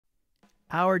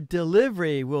Our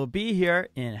delivery will be here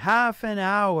in half an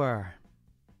hour.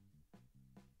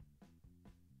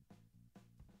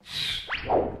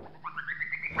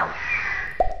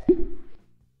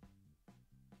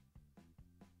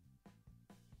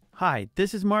 Hi,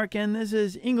 this is Mark and this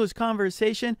is English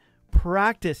Conversation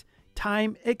Practice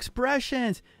Time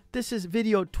Expressions. This is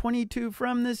video 22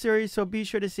 from this series, so be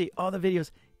sure to see all the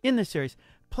videos in the series.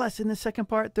 Plus, in the second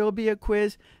part, there will be a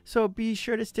quiz, so be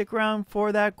sure to stick around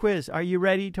for that quiz. Are you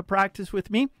ready to practice with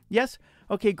me? Yes?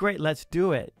 Okay, great. Let's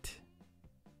do it.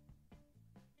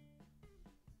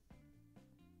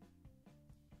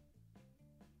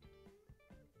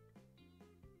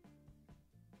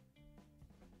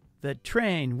 The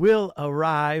train will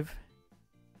arrive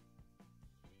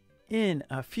in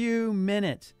a few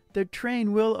minutes. The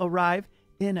train will arrive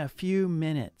in a few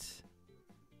minutes.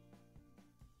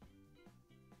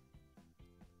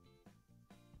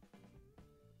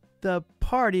 The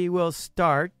party will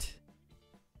start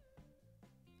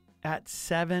at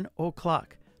 7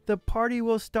 o'clock. The party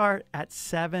will start at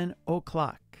 7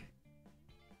 o'clock.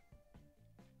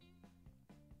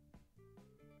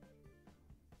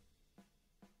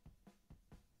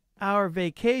 Our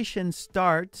vacation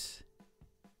starts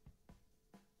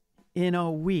in a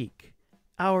week.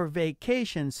 Our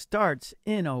vacation starts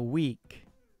in a week.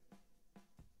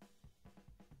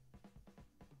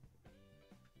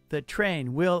 The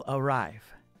train will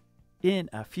arrive in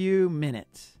a few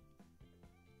minutes.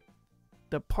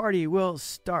 The party will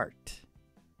start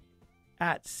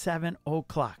at 7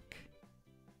 o'clock.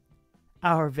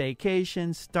 Our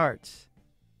vacation starts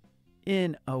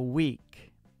in a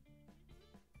week.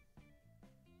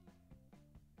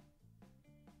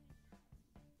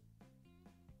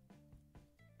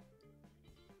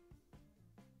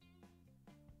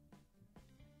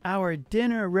 Our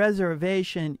dinner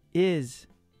reservation is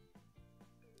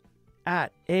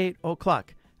at 8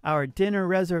 o'clock. Our dinner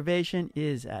reservation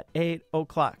is at 8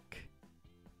 o'clock.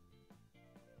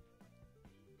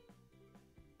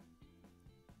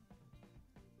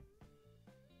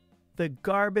 The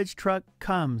garbage truck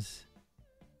comes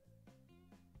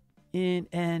in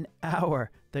an hour.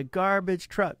 The garbage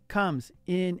truck comes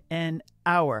in an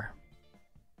hour.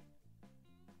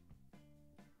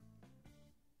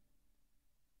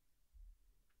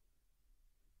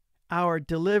 Our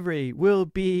delivery will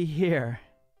be here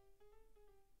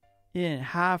in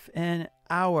half an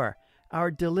hour.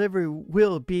 Our delivery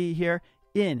will be here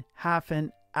in half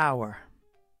an hour.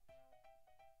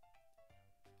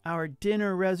 Our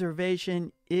dinner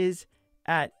reservation is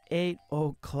at 8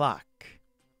 o'clock.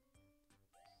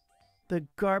 The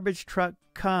garbage truck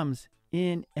comes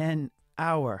in an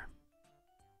hour.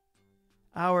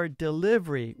 Our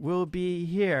delivery will be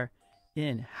here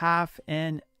in half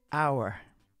an hour.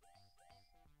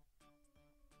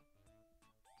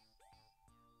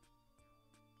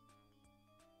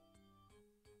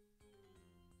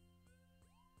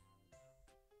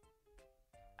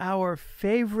 Our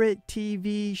favorite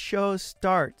TV show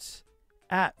starts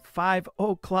at 5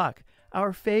 o'clock.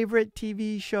 Our favorite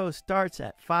TV show starts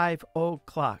at 5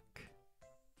 o'clock.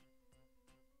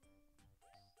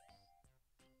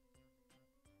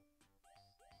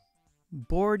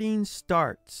 Boarding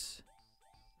starts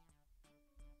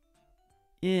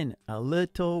in a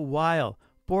little while.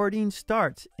 Boarding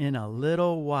starts in a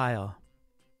little while.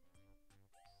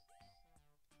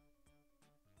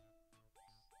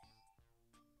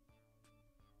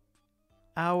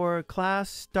 Our class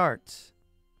starts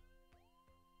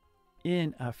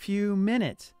in a few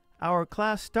minutes. Our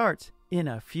class starts in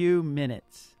a few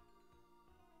minutes.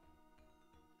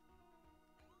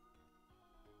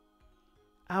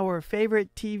 Our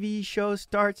favorite TV show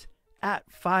starts at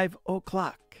 5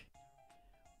 o'clock.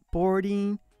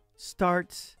 Boarding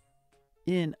starts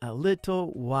in a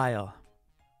little while.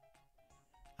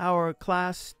 Our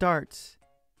class starts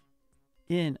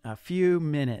in a few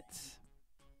minutes.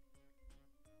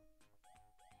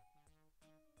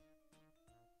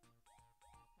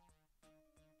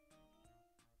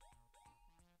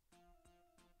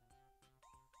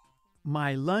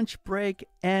 My lunch break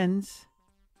ends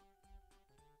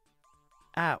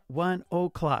at 1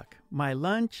 o'clock. My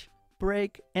lunch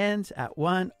break ends at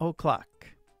 1 o'clock.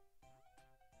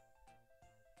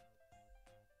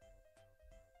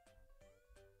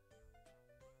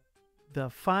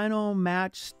 The final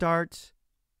match starts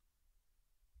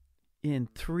in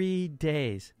 3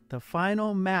 days. The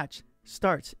final match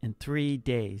starts in 3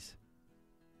 days.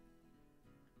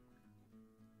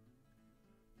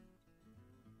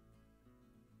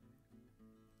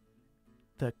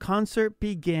 The concert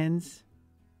begins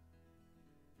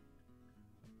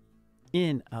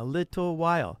in a little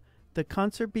while. The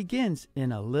concert begins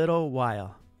in a little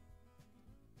while.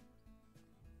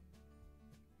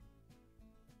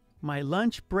 My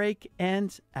lunch break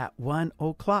ends at 1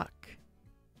 o'clock.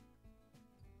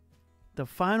 The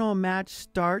final match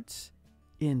starts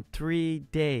in 3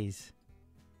 days.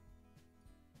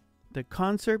 The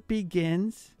concert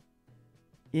begins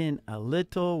in a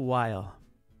little while.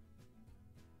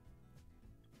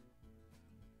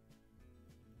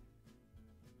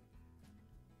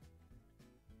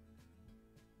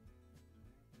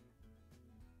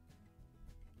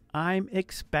 I'm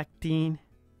expecting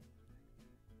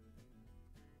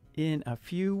in a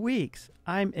few weeks.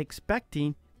 I'm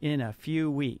expecting in a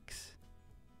few weeks.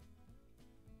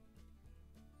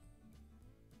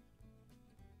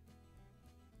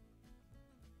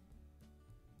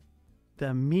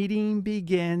 The meeting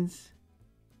begins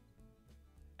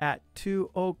at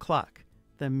 2 o'clock.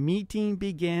 The meeting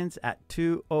begins at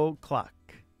 2 o'clock.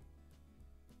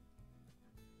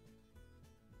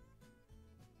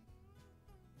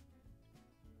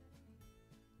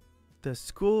 The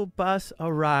school bus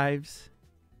arrives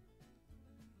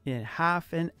in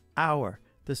half an hour.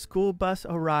 The school bus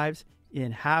arrives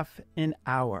in half an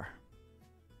hour.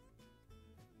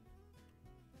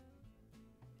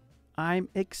 I'm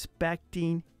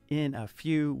expecting in a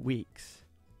few weeks.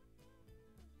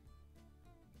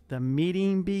 The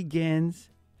meeting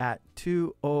begins at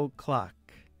 2 o'clock.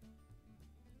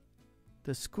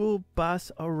 The school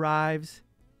bus arrives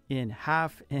in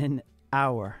half an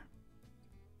hour.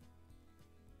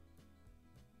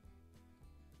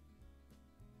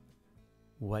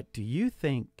 What do you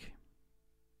think?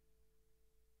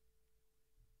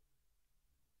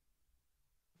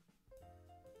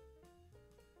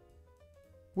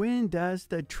 When does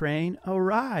the train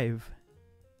arrive?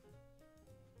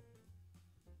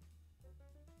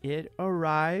 It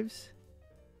arrives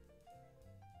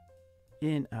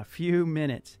in a few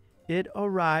minutes. It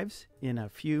arrives in a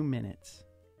few minutes.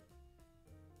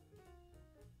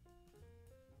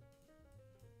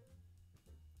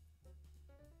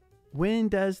 When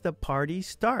does the party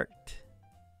start?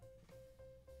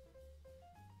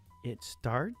 It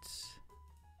starts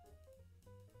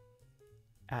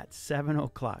at 7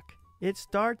 o'clock. It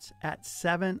starts at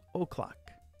 7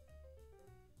 o'clock.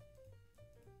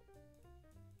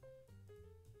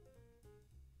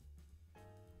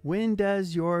 When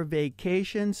does your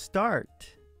vacation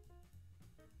start?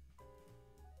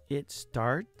 It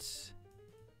starts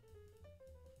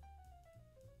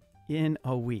in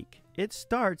a week. It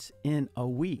starts in a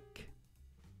week.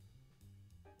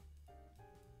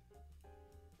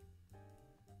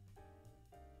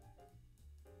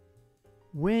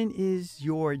 When is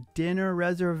your dinner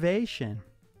reservation?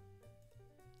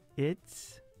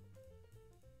 It's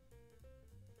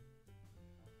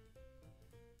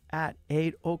at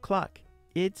 8 o'clock.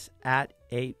 It's at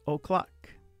 8 o'clock.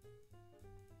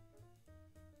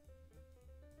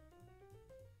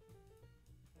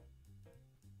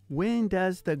 When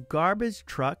does the garbage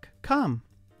truck come?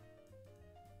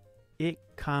 It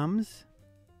comes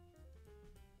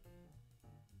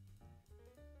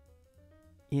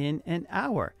in an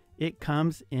hour. It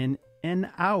comes in an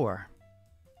hour.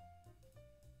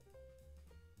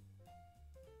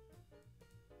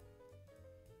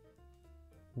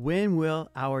 When will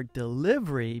our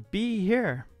delivery be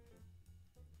here?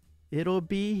 It'll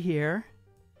be here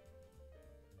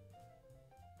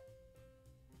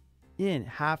in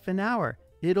half an hour.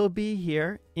 It'll be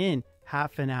here in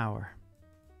half an hour.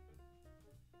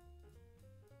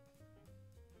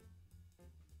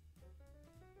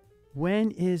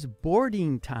 When is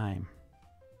boarding time?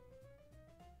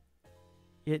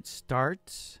 It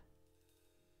starts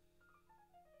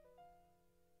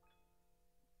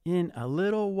in a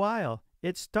little while.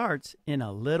 It starts in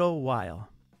a little while.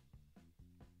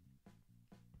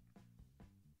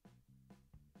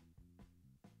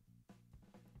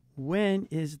 When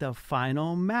is the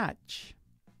final match?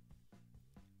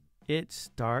 It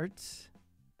starts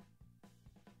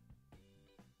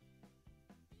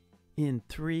in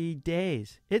 3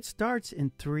 days. It starts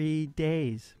in 3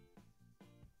 days.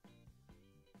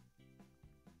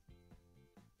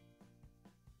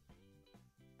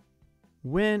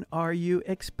 When are you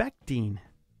expecting?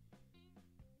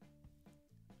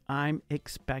 I'm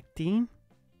expecting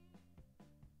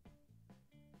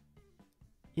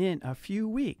in a few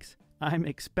weeks. I'm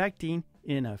expecting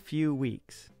in a few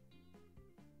weeks.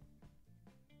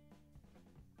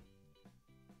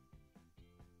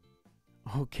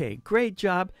 Okay, great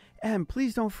job. And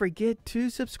please don't forget to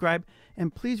subscribe.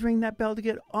 And please ring that bell to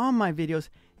get all my videos.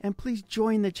 And please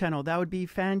join the channel. That would be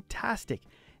fantastic.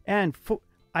 And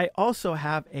I also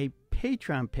have a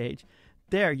Patreon page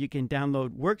There you can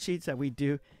download worksheets that we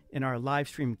do in our live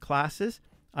stream classes.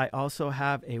 I also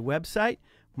have a website,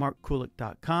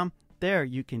 markkulek.com. There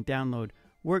you can download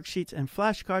worksheets and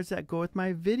flashcards that go with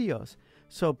my videos.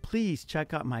 So please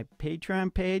check out my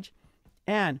Patreon page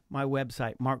and my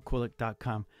website,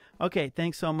 markkulek.com. Okay,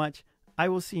 thanks so much. I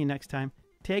will see you next time.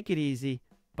 Take it easy.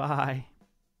 Bye.